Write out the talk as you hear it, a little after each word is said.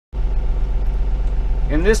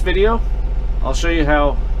In this video, I'll show you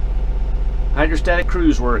how hydrostatic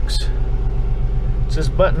cruise works. It's this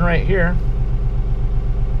button right here,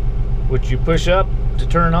 which you push up to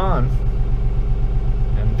turn on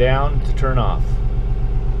and down to turn off.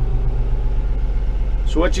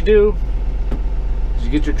 So what you do is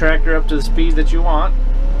you get your tractor up to the speed that you want,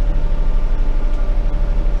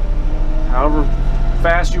 however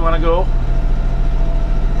fast you want to go.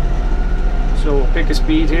 So we'll pick a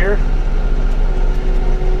speed here,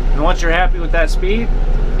 and once you're happy with that speed,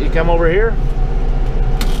 you come over here,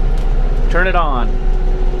 turn it on.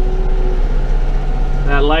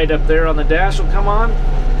 That light up there on the dash will come on.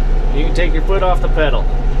 You can take your foot off the pedal.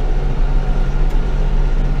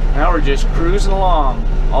 Now we're just cruising along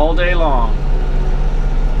all day long.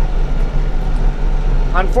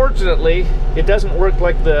 Unfortunately, it doesn't work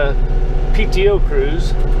like the PTO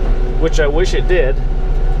cruise, which I wish it did.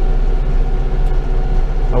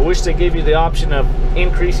 I wish they gave you the option of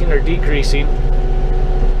increasing or decreasing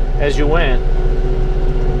as you went.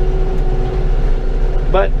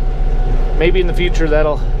 But maybe in the future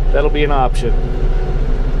that'll be an option.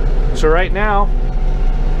 So right now,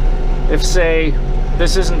 if say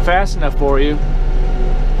this isn't fast enough for you,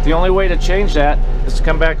 the only way to change that is to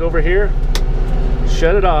come back over here,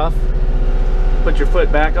 shut it off, put your foot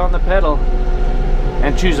back on the pedal,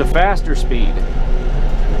 and choose a faster speed.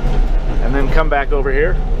 And then come back over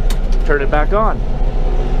here, turn it back on.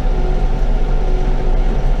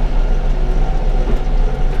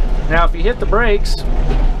 Now if you hit the brakes,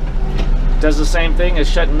 it does the same thing as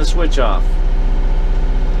shutting the switch off.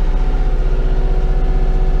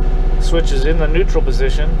 The switch is in the neutral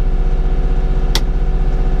position.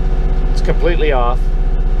 It's completely off.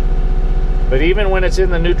 But even when it's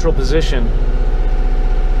in the neutral position,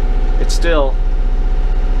 it still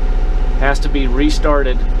has to be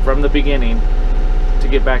restarted from the beginning to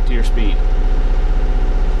get back to your speed.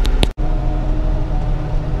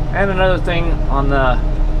 And another thing on the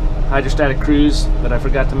hydrostatic cruise that I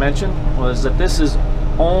forgot to mention was that this is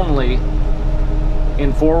only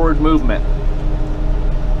in forward movement.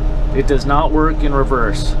 It does not work in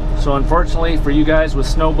reverse. So unfortunately for you guys with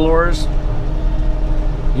snow blowers,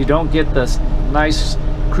 you don't get this nice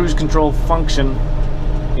cruise control function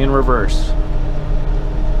in reverse.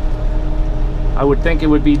 I would think it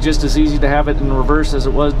would be just as easy to have it in reverse as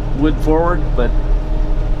it would forward, but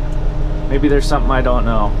maybe there's something I don't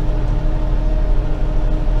know.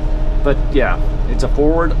 But yeah, it's a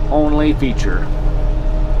forward only feature.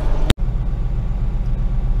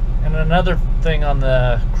 And another thing on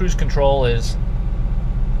the cruise control is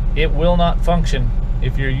it will not function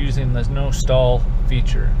if you're using the no stall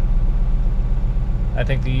feature. I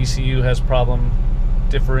think the ECU has problem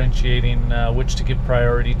differentiating which to give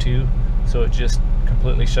priority to, so it just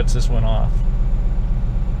completely shuts this one off.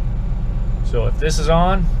 So if this is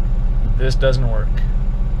on, this doesn't work.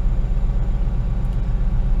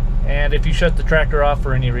 And if you shut the tractor off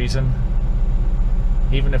for any reason,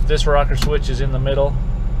 even if this rocker switch is in the middle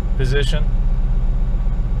position,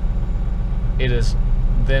 it is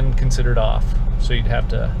then considered off. So you'd have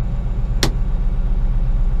to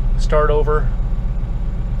start over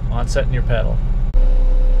on setting your pedal.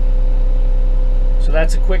 So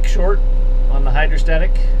that's a quick short on the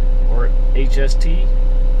hydrostatic, or HST,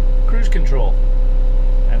 cruise control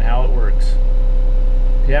and how it works.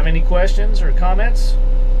 If you have any questions or comments,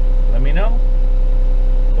 let me know.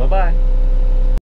 Bye-bye.